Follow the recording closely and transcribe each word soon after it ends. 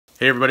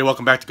Hey everybody,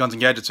 welcome back to Guns and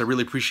Gadgets. I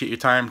really appreciate your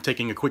time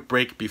taking a quick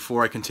break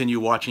before I continue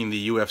watching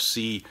the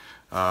UFC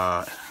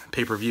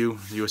pay-per-view,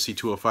 UFC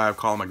 205,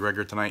 Conor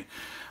McGregor tonight.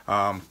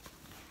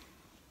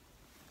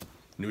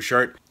 New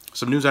shirt.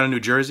 Some news out of New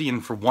Jersey,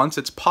 and for once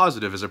it's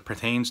positive as it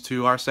pertains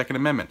to our Second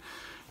Amendment.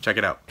 Check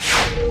it out.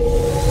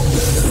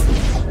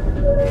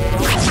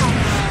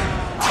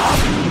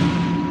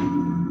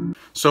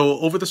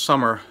 So over the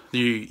summer,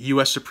 the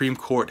U.S. Supreme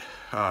Court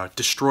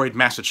destroyed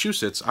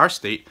Massachusetts, our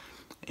state,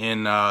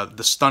 in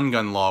the stun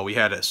gun law. We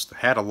had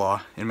a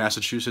law in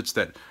Massachusetts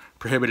that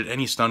prohibited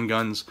any stun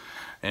guns,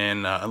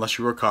 and unless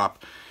you were a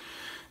cop.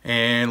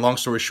 And long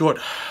story short,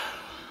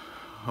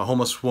 a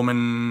homeless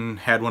woman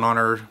had one on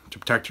her to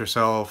protect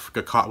herself,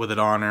 got caught with it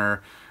on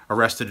her,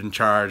 arrested and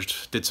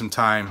charged, did some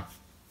time,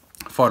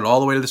 fought it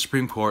all the way to the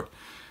Supreme Court,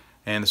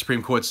 and the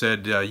Supreme Court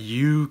said,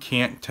 you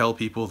can't tell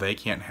people they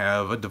can't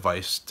have a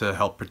device to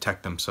help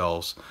protect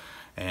themselves.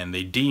 And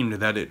they deemed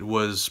that it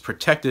was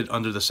protected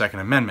under the Second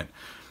Amendment.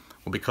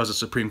 Well, because the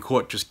Supreme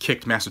Court just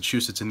kicked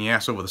Massachusetts in the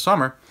ass over the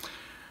summer,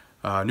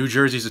 New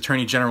Jersey's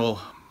Attorney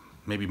General,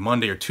 maybe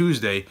Monday or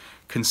Tuesday,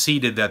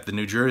 conceded that the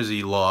New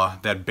Jersey law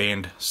that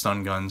banned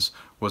stun guns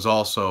was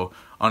also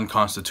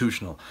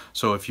unconstitutional.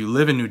 So if you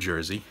live in New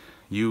Jersey,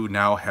 you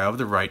now have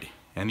the right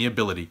and the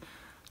ability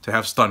to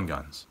have stun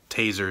guns,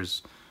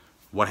 tasers,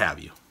 what have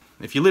you.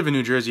 If you live in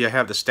New Jersey, I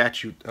have the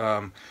statute.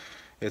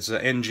 It's a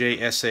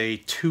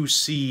NJSA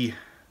 2C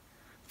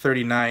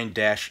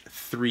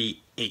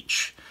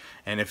 39-3H.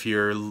 And if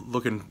you're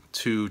looking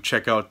to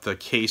check out the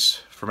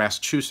case for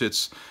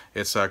Massachusetts,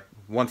 it's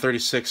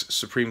 136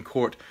 Supreme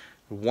Court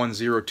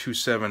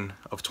 1027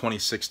 of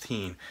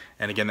 2016.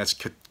 And again, that's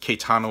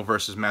Caetano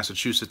versus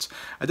Massachusetts.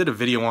 I did a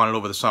video on it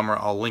over the summer.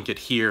 I'll link it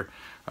here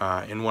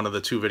in one of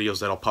the two videos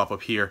that'll pop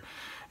up here.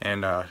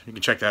 And you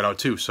can check that out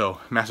too.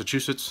 So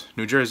Massachusetts,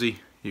 New Jersey,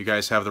 you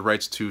guys have the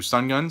rights to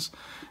stun guns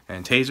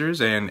and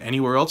tasers, and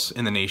anywhere else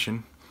in the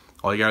nation,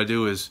 all you gotta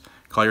do is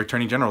call your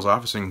Attorney General's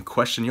office and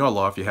question your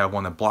law if you have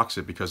one that blocks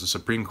it, because the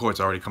Supreme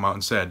Court's already come out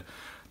and said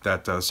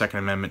that the Second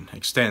Amendment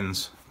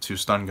extends to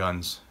stun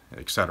guns,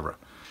 etc.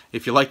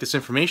 If you like this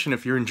information,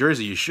 if you're in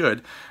Jersey, you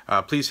should.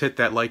 Please hit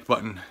that like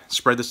button,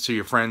 spread this to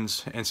your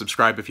friends, and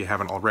subscribe if you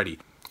haven't already.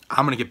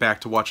 I'm going to get back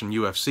to watching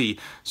UFC,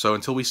 so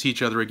until we see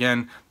each other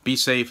again, be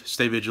safe,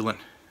 stay vigilant,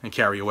 and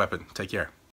carry a weapon. Take care.